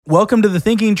Welcome to The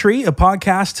Thinking Tree, a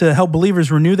podcast to help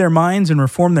believers renew their minds and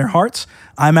reform their hearts.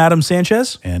 I'm Adam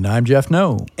Sanchez. And I'm Jeff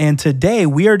No. And today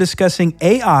we are discussing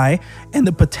AI and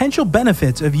the potential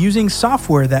benefits of using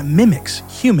software that mimics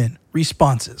human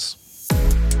responses.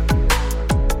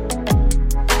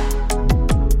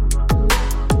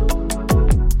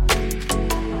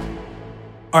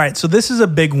 All right, so this is a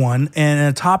big one and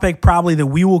a topic probably that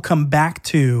we will come back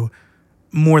to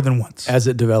more than once. As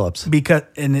it develops.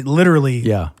 And it literally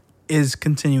is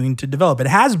continuing to develop. It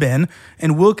has been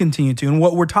and will continue to. And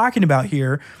what we're talking about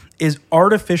here is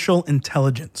artificial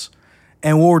intelligence.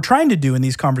 And what we're trying to do in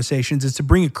these conversations is to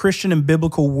bring a Christian and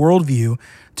biblical worldview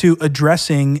to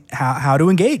addressing how to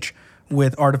engage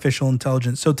with artificial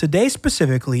intelligence. So today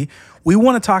specifically, we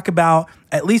want to talk about,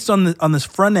 at least on this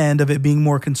front end of it being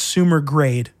more consumer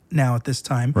grade now at this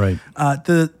time, right,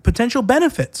 the potential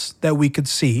benefits that we could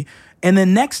see. And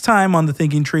then next time on The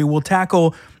Thinking Tree, we'll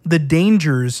tackle the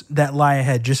dangers that lie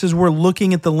ahead, just as we're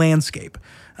looking at the landscape.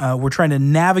 We're trying to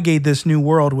navigate this new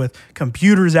world with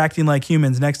computers acting like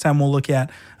humans. Next time we'll look at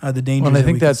the dangers. Well,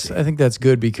 I think that's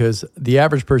good because the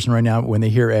average person right now, when they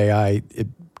hear AI, it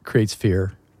creates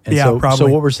fear. And probably. So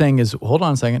what we're saying is, hold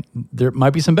on a second, there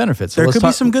might be some benefits. So there could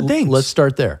be some good things. Let's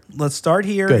start there. Let's start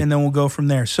here, and then we'll go from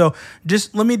there. So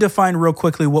just let me define real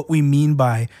quickly what we mean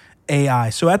by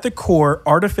AI. So at the core,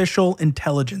 artificial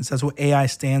intelligence, that's what AI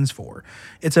stands for.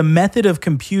 It's a method of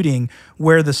computing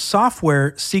where the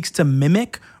software seeks to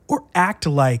mimic or act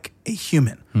like a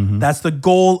human. Mm-hmm. That's the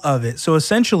goal of it. So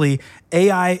essentially,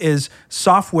 AI is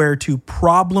software to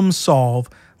problem solve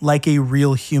like a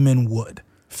real human would.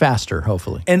 Faster,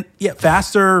 hopefully. And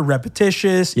faster,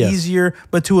 repetitious, easier,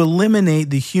 but to eliminate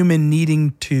the human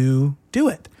needing to do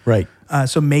it. Right.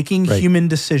 So making human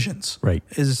decisions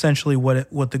is essentially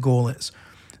what the goal is.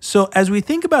 So as we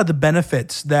think about the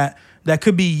benefits that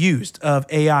could be used of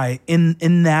AI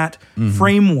in that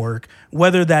framework,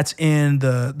 whether that's in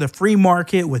the free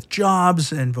market with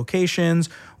jobs and vocations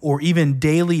or even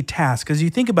daily tasks, because you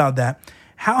think about that,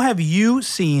 how have you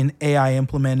seen AI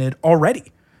implemented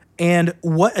already? And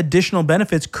what additional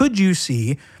benefits could you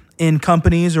see in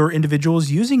companies or individuals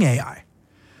using AI?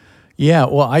 Yeah,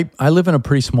 well, I live in a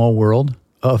pretty small world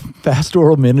of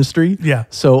pastoral ministry. Yeah.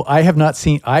 So I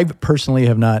personally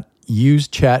have not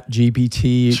used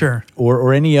ChatGPT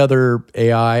or any other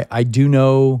AI. I do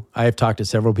know, I have talked to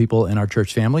several people in our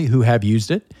church family who have used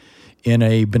it in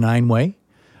a benign way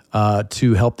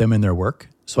to help them in their work.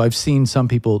 So I've seen some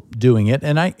people doing it.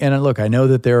 And look, I know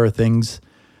that there are things,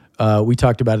 we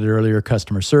talked about it earlier,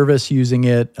 customer service using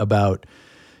it, about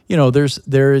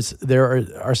there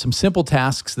are some simple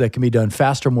tasks that can be done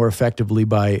faster, more effectively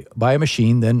by a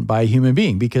machine than by a human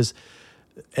being. Because,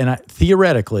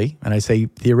 theoretically, and I say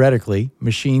theoretically,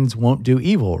 machines won't do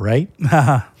evil, right?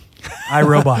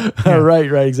 iRobot. Yeah.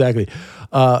 Right, exactly.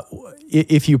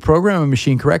 If you program a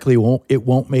machine correctly, it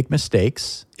won't make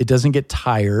mistakes. It doesn't get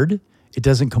tired. It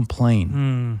doesn't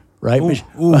complain. Right?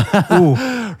 Ooh.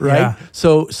 Right? Yeah.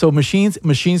 So machines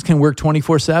can work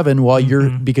 24/7 while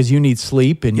because you need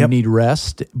sleep and you need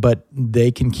rest, but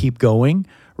they can keep going,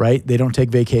 right? They don't take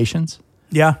vacations.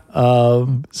 Yeah.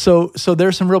 So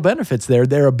there's some real benefits there.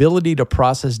 Their ability to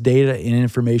process data and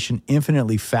information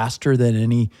infinitely faster than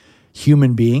any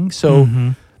human being. So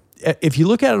if you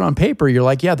look at it on paper, you're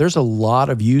like, yeah, there's a lot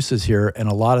of uses here and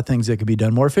a lot of things that could be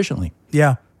done more efficiently.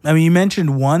 Yeah. I mean, you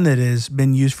mentioned one that has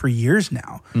been used for years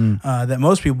now that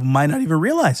most people might not even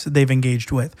realize that they've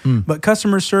engaged with. But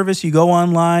customer service, you go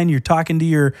online, you're talking to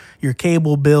your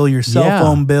cable bill, your cell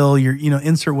phone bill, your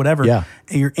insert whatever,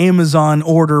 your Amazon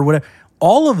order, whatever.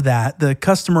 All of that, the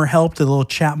customer help, the little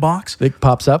chat box. It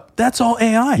pops up. That's all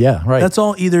AI. Yeah, right. That's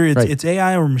all either it's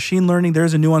AI or machine learning.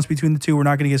 There's a nuance between the two. We're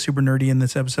not going to get super nerdy in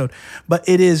this episode. But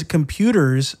it is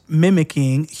computers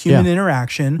mimicking human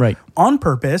interaction on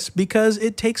purpose because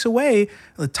it takes away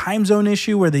the time zone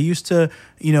issue where they used to,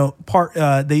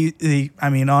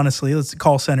 honestly, let's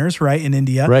call centers, right, in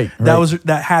India.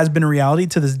 That has been a reality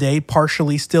to this day,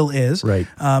 partially still is. Right.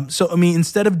 So,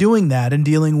 instead of doing that and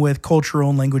dealing with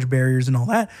cultural and language barriers and all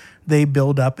that, they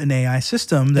build up an AI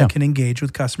system that can engage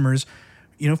with customers,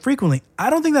 frequently. I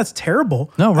don't think that's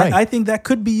terrible. No, right. I think that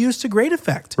could be used to great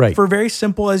effect. Right. For very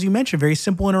simple, as you mentioned, very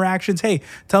simple interactions. Hey,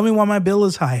 tell me why my bill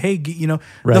is high. Hey,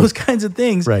 those kinds of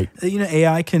things. Right.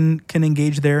 AI can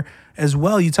engage there as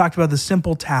well. You talked about the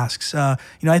simple tasks. I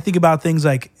think about things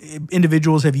like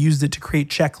individuals have used it to create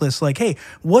checklists like, hey,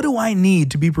 what do I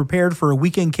need to be prepared for a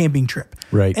weekend camping trip?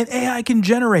 Right. And AI can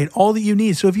generate all that you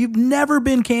need. So if you've never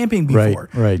been camping before,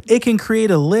 it can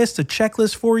create a list, a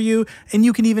checklist for you, and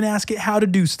you can even ask it how to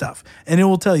do stuff. And it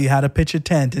will tell you how to pitch a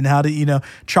tent and how to,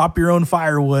 chop your own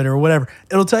firewood or whatever.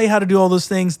 It'll tell you how to do all those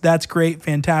things. That's great,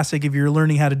 fantastic. If you're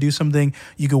learning how to do something,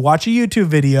 you could watch a YouTube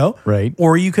video,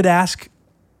 or you could ask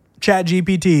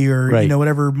ChatGPT or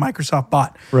whatever Microsoft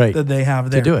bot that they have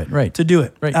there to do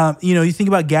it. You think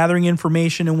about gathering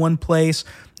information in one place.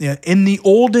 In the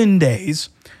olden days,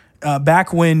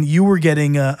 back when you were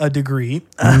getting a degree,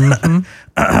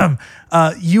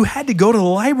 you had to go to the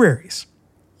libraries.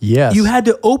 Yes. You had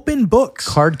to open books.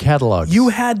 Card catalogs. You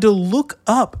had to look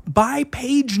up by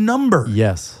page number.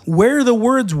 Yes. Where the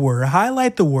words were,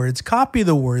 highlight the words, copy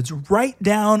the words, write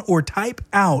down or type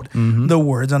out the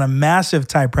words on a massive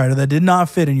typewriter that did not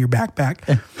fit in your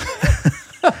backpack.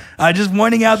 Just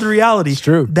pointing out the reality. It's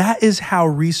true. That is how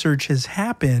research has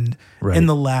happened in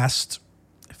the last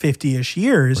 50-ish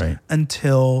years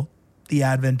until the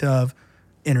advent of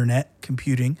internet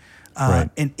computing.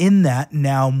 And in that,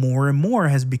 now more and more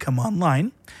has become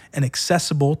online and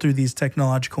accessible through these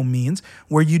technological means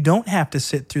where you don't have to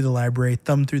sit through the library,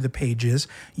 thumb through the pages.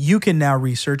 You can now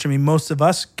research. I mean, most of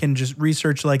us can just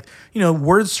research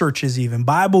word searches, even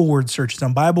Bible word searches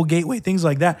on Bible Gateway, things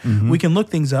like that. We can look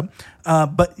things up.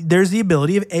 But there's the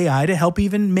ability of AI to help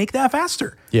even make that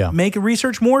faster, make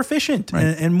research more efficient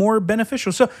and more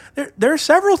beneficial. So there are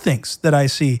several things that I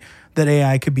see that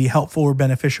AI could be helpful or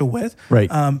beneficial with.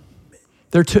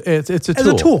 It's a tool. As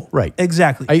a tool. Right.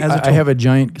 Exactly. I have a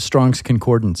giant Strong's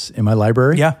Concordance in my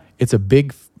library. Yeah. It's a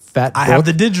big, fat book. I have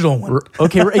the digital one.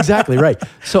 Okay, exactly, right.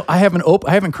 So I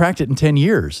haven't cracked it in 10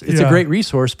 years. It's a great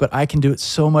resource, but I can do it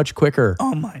so much quicker.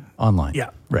 Online.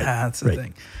 Yeah. Right. That's the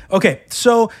thing. Okay,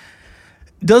 so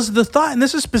does the thought, and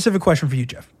this is a specific question for you,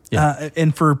 Jeff,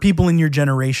 and for people in your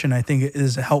generation, I think it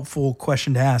is a helpful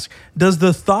question to ask. Does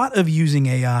the thought of using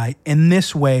AI in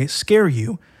this way scare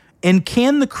you? And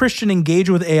can the Christian engage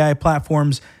with AI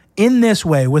platforms in this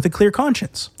way with a clear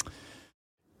conscience?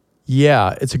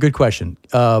 Yeah, it's a good question.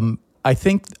 I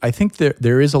think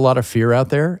there is a lot of fear out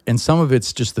there, and some of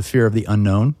it's just the fear of the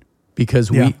unknown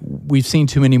because we've seen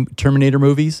too many Terminator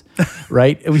movies,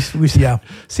 right? We've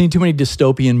seen too many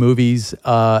dystopian movies,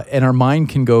 and our mind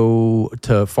can go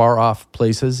to far off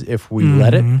places if we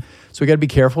let it. So we got to be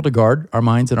careful to guard our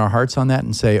minds and our hearts on that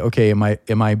and say, okay, am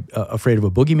I afraid of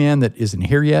a boogeyman that isn't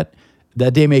here yet?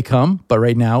 That day may come, but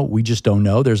right now we just don't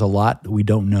know. There's a lot that we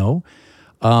don't know.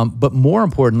 But more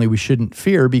importantly, we shouldn't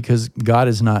fear because God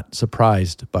is not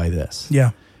surprised by this.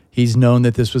 Yeah. He's known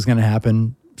that this was going to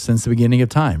happen since the beginning of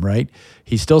time, right?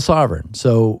 He's still sovereign.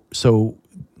 So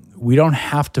we don't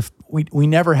have to, we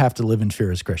never have to live in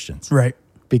fear as Christians. Right.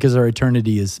 Because our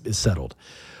eternity is settled.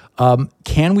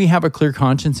 Can we have a clear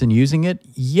conscience in using it?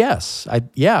 Yes.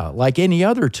 Like any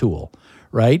other tool,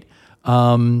 right?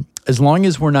 As long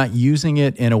as we're not using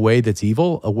it in a way that's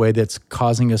evil, a way that's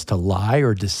causing us to lie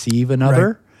or deceive another.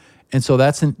 Right. And so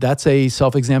that's a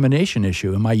self-examination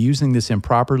issue. Am I using this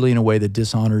improperly in a way that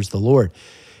dishonors the Lord?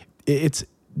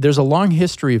 There's a long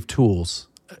history of tools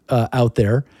out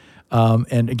there.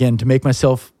 And again, to make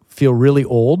myself feel really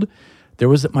old, there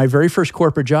was my very first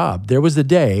corporate job. There was a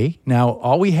day. Now,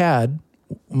 all we had,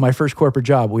 my first corporate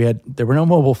job, there were no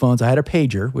mobile phones. I had a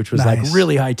pager, which was like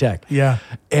really high tech. Yeah.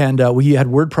 And we had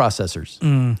word processors.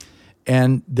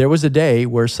 And there was a day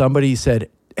where somebody said,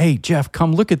 "Hey, Jeff,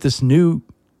 come look at this new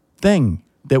thing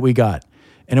that we got."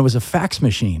 And it was a fax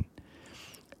machine.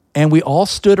 And we all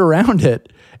stood around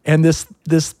it. And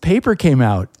this paper came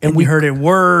out. And we heard it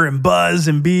whir and buzz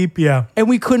and beep, And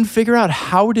we couldn't figure out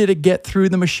how did it get through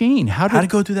the machine? How did it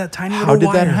go through that tiny little wire?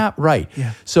 How did that happen? Right.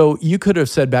 Yeah. So you could have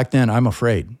said back then, I'm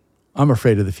afraid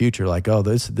of the future. Like, oh,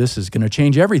 this is going to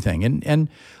change everything. And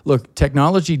look,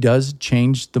 technology does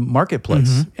change the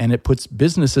marketplace, and it puts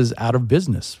businesses out of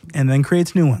business. And then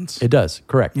creates new ones. It does,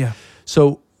 correct. Yeah.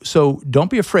 So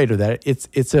don't be afraid of that.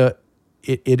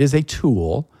 It is a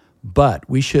tool. But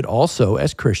we should also,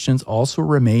 as Christians, also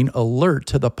remain alert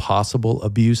to the possible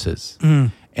abuses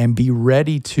and be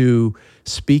ready to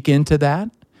speak into that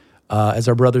as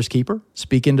our brother's keeper,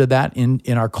 speak into that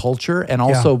in our culture, and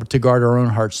also to guard our own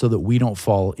hearts so that we don't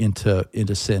fall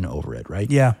into sin over it, right?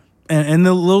 Yeah. And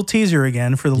the little teaser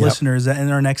again for the listeners, that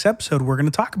in our next episode, we're going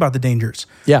to talk about the dangers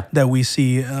that we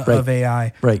see of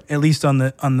AI, at least on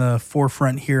the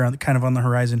forefront here, on the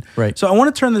horizon. Right. So I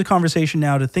want to turn the conversation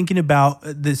now to thinking about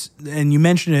this, and you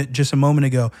mentioned it just a moment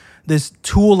ago, this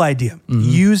tool idea,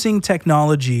 using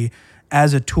technology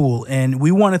as a tool. And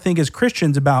we want to think as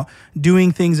Christians about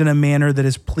doing things in a manner that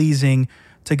is pleasing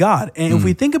to God. And if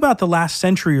we think about the last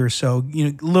century or so,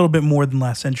 a little bit more than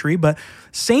last century, but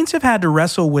saints have had to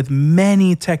wrestle with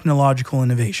many technological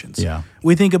innovations. Yeah.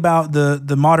 We think about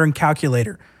the modern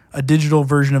calculator, a digital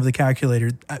version of the calculator.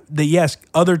 Yes,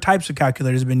 other types of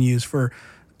calculators have been used for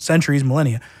centuries,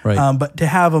 millennia. Right. But to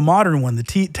have a modern one,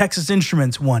 the Texas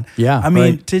Instruments one, Yeah, I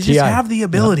mean, right. to just TI. have the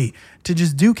ability to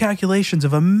just do calculations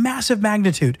of a massive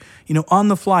magnitude, on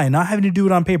the fly, and not having to do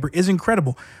it on paper is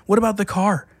incredible. What about the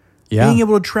car? Yeah. Being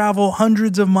able to travel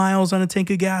hundreds of miles on a tank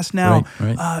of gas now,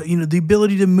 Right. The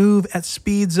ability to move at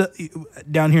speeds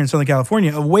down here in Southern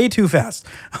California way too fast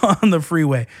on the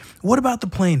freeway. What about the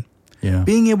plane? Yeah.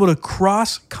 Being able to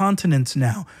cross continents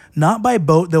now, not by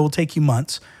boat that will take you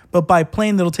months, but by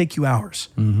plane that'll take you hours.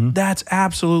 That's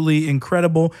absolutely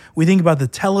incredible. We think about the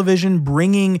television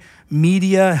bringing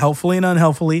media, helpfully and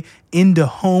unhelpfully, into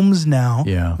homes now.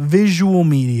 Yeah. Visual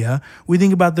media. We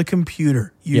think about the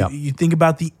computer. You think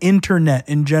about the internet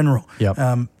in general.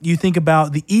 Yep. You think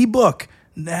about the ebook.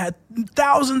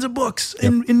 Thousands of books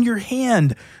in your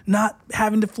hand, not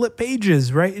having to flip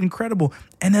pages, right? Incredible.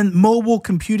 And then mobile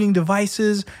computing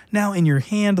devices now in your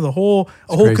hand, a whole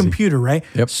crazy. computer, right?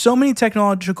 Yep. So many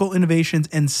technological innovations,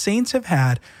 and saints have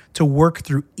had to work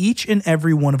through each and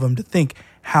every one of them to think,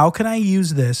 how can I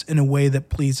use this in a way that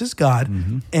pleases God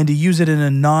and to use it in a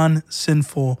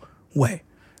non-sinful way,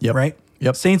 Yep. right?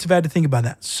 Yep. Saints have had to think about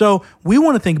that. So we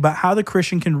want to think about how the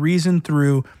Christian can reason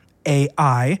through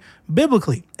AI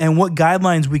biblically and what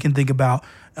guidelines we can think about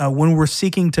when we're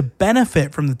seeking to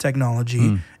benefit from the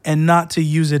technology and not to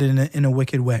use it in a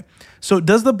wicked way. So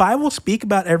does the Bible speak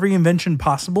about every invention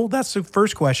possible? That's the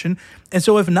first question. And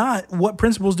so if not, what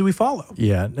principles do we follow?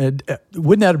 Yeah.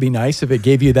 Wouldn't that be nice if it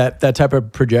gave you that type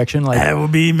of projection? Like, That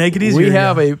would make it easier. we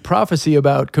have a prophecy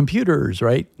about computers,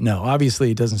 right? No,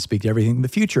 obviously it doesn't speak to everything in the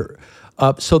future.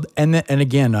 And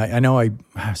again, I know I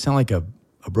sound like a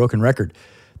broken record.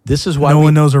 This is why no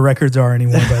one knows what records are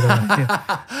anymore, by the way.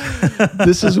 Yeah.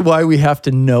 This is why we have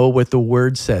to know what the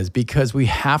word says, because we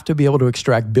have to be able to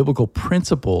extract biblical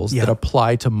principles that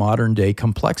apply to modern day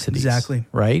complexities. Exactly.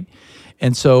 Right?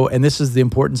 And this is the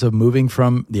importance of moving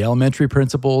from the elementary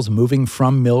principles, moving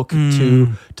from milk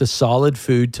to solid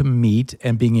food, to meat,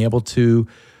 and being able to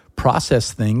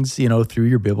process things, through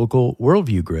your biblical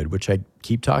worldview grid, which I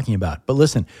keep talking about. But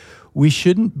listen, we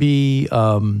shouldn't be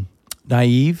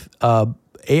naive.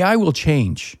 AI will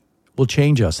change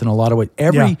us in a lot of ways.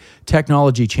 Every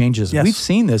technology changes. Yes. We've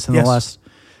seen this in the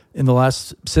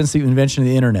last since the invention of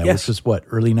the internet, which was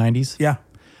early 90s. Yeah.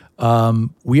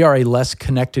 We are a less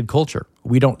connected culture.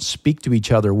 We don't speak to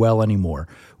each other well anymore.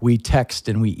 We text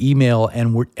and we email,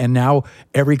 and now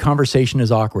every conversation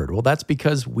is awkward. Well, that's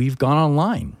because we've gone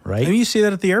online, right? And you see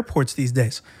that at the airports these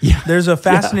days. Yeah. There's a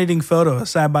fascinating photo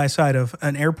side by side of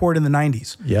an airport in the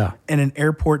 90s and an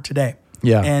airport today.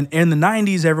 Yeah. And in the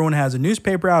 90s, everyone has a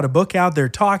newspaper out, a book out, they're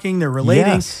talking, they're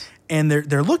relating, Yes. and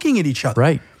they're looking at each other.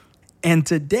 Right. And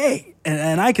today,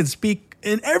 and I can speak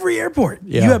in every airport,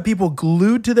 Yeah. you have people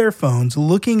glued to their phones,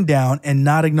 looking down and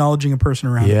not acknowledging a person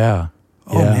around them. Yeah.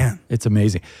 Oh, man. It's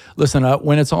amazing. Listen,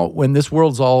 when this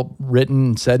world's all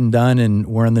written, said and done, and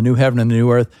we're in the new heaven and the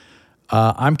new earth,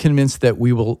 I'm convinced that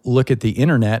we will look at the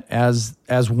internet as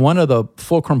one of the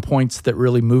fulcrum points that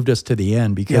really moved us to the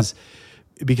end, because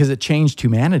it changed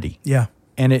humanity. Yeah.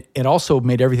 And it also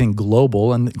made everything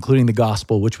global, and including the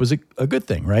gospel, which was a good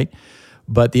thing, right?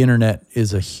 But the internet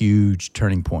is a huge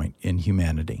turning point in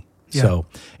humanity. Yeah. So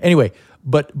anyway,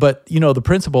 but the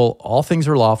principle, all things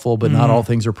are lawful, but not all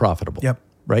things are profitable. Yep.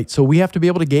 Right? So we have to be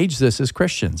able to gauge this as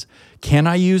Christians. Can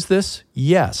I use this?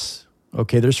 Yes.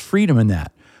 Okay, there's freedom in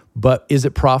that. But is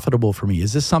it profitable for me?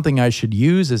 Is this something I should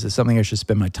use? Is it something I should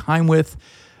spend my time with?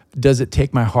 Does it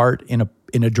take my heart in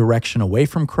a direction away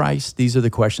from Christ? These are the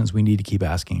questions we need to keep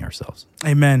asking ourselves.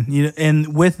 Amen.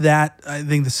 And with that, I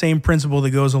think the same principle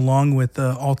that goes along with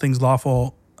all things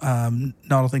lawful, not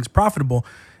all things profitable,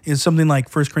 is something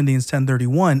like 1 Corinthians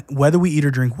 10:31. Whether we eat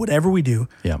or drink, whatever we do,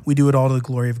 we do it all to the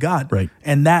glory of God. Right.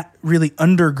 And that really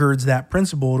undergirds that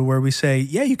principle to where we say,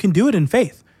 you can do it in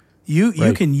faith. You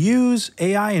can use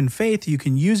AI in faith. You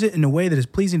can use it in a way that is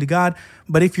pleasing to God.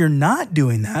 But if you're not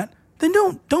doing that, then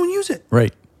don't use it.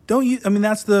 Right.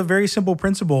 That's the very simple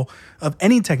principle of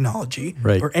any technology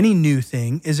or any new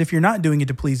thing, is if you're not doing it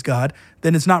to please God,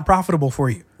 then it's not profitable for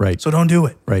you. Right. So don't do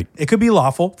it. Right. It could be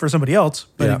lawful for somebody else,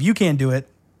 but if you can't do it,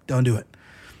 don't do it.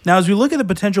 Now, as we look at the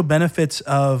potential benefits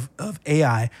of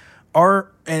AI,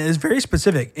 and it's very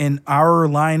specific in our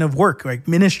line of work, like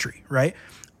ministry, right?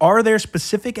 Are there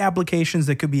specific applications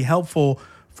that could be helpful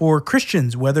for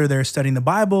Christians, whether they're studying the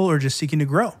Bible or just seeking to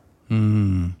grow?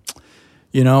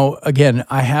 Again,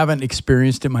 I haven't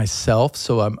experienced it myself,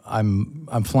 so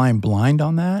I'm flying blind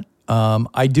on that.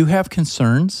 I do have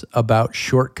concerns about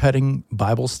shortcutting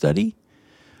Bible study.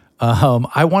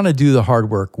 I want to do the hard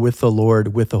work with the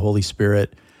Lord, with the Holy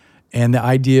Spirit, and the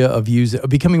idea of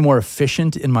becoming more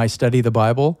efficient in my study of the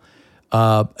Bible.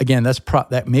 Again,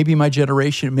 that may be my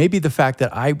generation. It may be the fact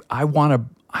that I want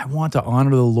to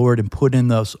honor the Lord and put in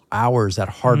those hours, that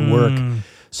hard work,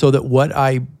 so that what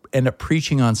I end up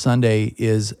preaching on Sunday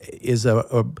is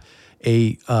a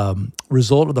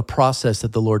result of the process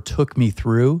that the Lord took me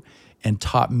through and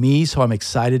taught me. So I'm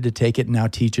excited to take it and now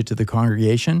teach it to the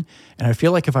congregation. And I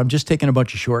feel like if I'm just taking a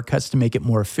bunch of shortcuts to make it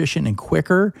more efficient and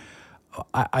quicker,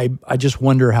 I just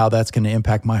wonder how that's going to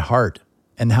impact my heart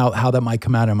and how that might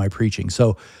come out in my preaching.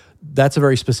 So that's a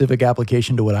very specific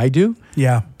application to what I do.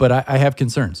 Yeah. But I have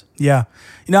concerns. Yeah.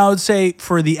 I would say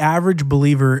for the average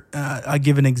believer, I'll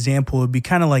give an example. It would be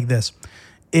kind of like this.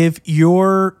 If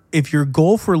your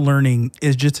goal for learning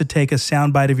is just to take a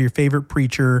soundbite of your favorite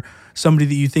preacher, somebody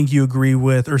that you think you agree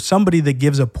with, or somebody that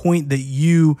gives a point that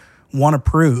you want to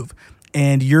prove,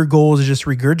 and your goal is just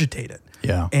regurgitate it.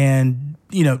 Yeah. And,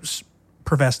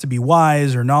 profess to be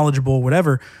wise or knowledgeable,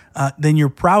 whatever, then you're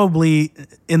probably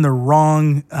in the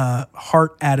wrong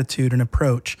heart attitude and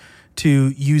approach to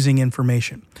using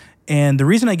information. And the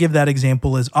reason I give that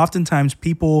example is oftentimes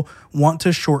people want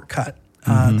to shortcut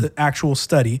the actual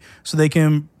study so they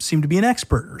can seem to be an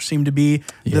expert or seem to be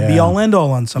the be-all,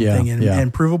 end-all on something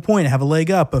and prove a point, have a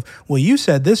leg up of, well, you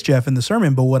said this, Jeff, in the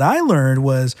sermon, but what I learned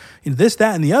was this,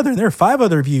 that, and the other, and there are 5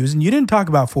 other views, and you didn't talk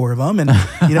about 4 of them, and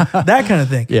that kind of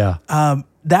thing. Yeah.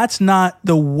 That's not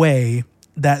the way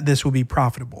that this will be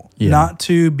profitable. Yeah. Not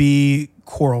to be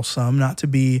quarrelsome, not to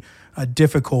be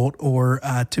difficult or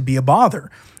to be a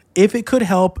bother. If it could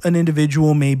help an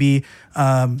individual maybe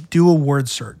do a word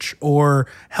search or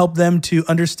help them to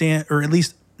understand, or at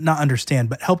least not understand,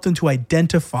 but help them to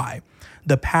identify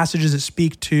the passages that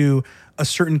speak to a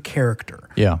certain character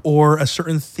or a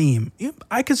certain theme,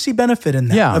 I could see benefit in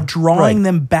that, of drawing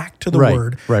them back to the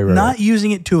word, not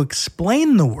using it to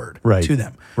explain the word to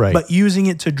them, but using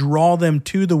it to draw them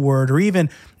to the word, or even,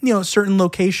 certain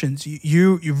locations.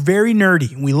 You're very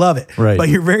nerdy. We love it, but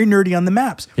you're very nerdy on the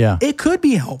maps. Yeah. It could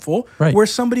be helpful where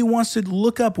somebody wants to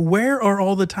look up where are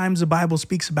all the times the Bible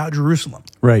speaks about Jerusalem.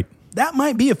 Right. That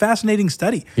might be a fascinating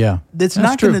study. Yeah. They're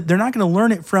not going to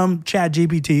learn it from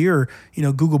ChatGPT or,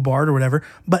 Google Bard or whatever,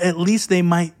 but at least they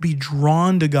might be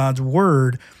drawn to God's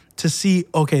word to see,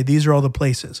 okay, these are all the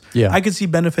places. Yeah. I could see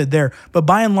benefit there. But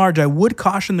by and large, I would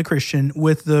caution the Christian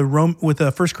with the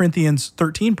 1 Corinthians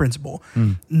 13 principle.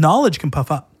 Knowledge can puff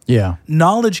up. Yeah.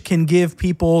 Knowledge can give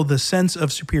people the sense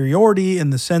of superiority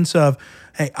and the sense of,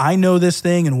 hey, I know this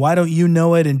thing and why don't you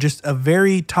know it? And just a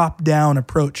very top-down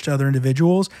approach to other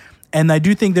individuals. And I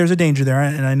do think there's a danger there,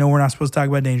 and I know we're not supposed to talk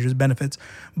about dangers, benefits,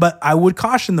 but I would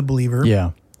caution the believer,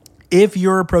 if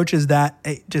your approach is that,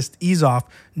 hey, just ease off,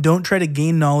 don't try to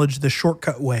gain knowledge the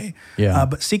shortcut way,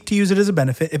 but seek to use it as a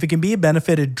benefit. If it can be a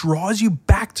benefit, it draws you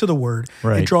back to the Word.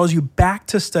 It draws you back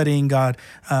to studying God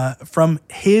from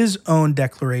His own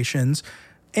declarations.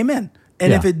 Amen.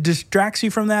 And if it distracts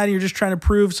you from that, and you're just trying to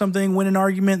prove something, win an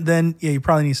argument, then you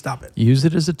probably need to stop it. Use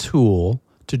it as a tool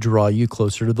to draw you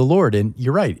closer to the Lord. And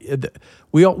you're right.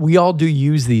 We all do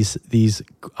use these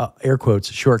air quotes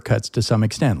shortcuts to some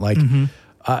extent. Like,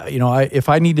 if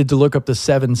I needed to look up the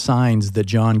 7 signs that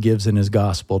John gives in his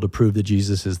gospel to prove that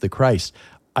Jesus is the Christ,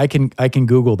 I can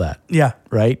Google that. Yeah.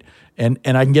 Right. And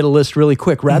I can get a list really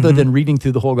quick rather than reading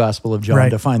through the whole Gospel of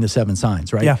John to find the 7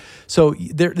 signs. Right. Yeah. So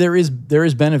there is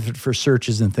benefit for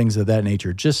searches and things of that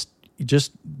nature. Just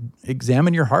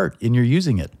examine your heart and you're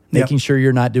using it, making sure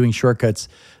you're not doing shortcuts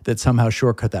that somehow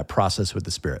shortcut that process with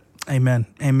the Spirit. Amen.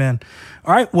 Amen.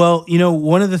 All right. Well,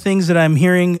 one of the things that I'm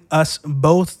hearing us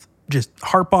both just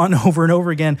harp on over and over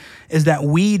again is that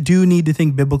we do need to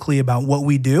think biblically about what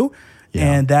we do.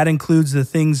 Yeah. And that includes the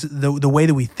things, the way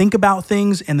that we think about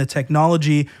things and the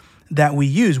technology that we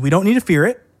use. We don't need to fear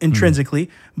it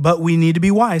intrinsically, but we need to be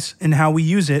wise in how we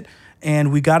use it.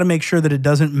 And we got to make sure that it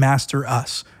doesn't master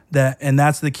us. And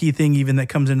that's the key thing, even that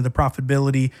comes into the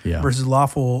profitability versus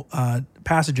lawful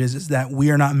passages, is that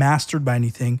we are not mastered by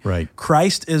anything. Right.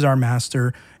 Christ is our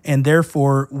master, and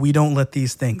therefore we don't let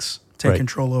these things take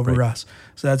control over us.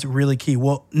 So that's really key.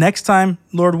 Well, next time,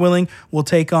 Lord willing, we'll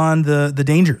take on the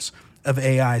dangers of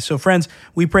AI. So friends,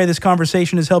 we pray this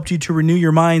conversation has helped you to renew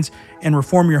your minds and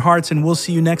reform your hearts, and we'll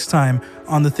see you next time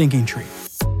on The Thinking Tree.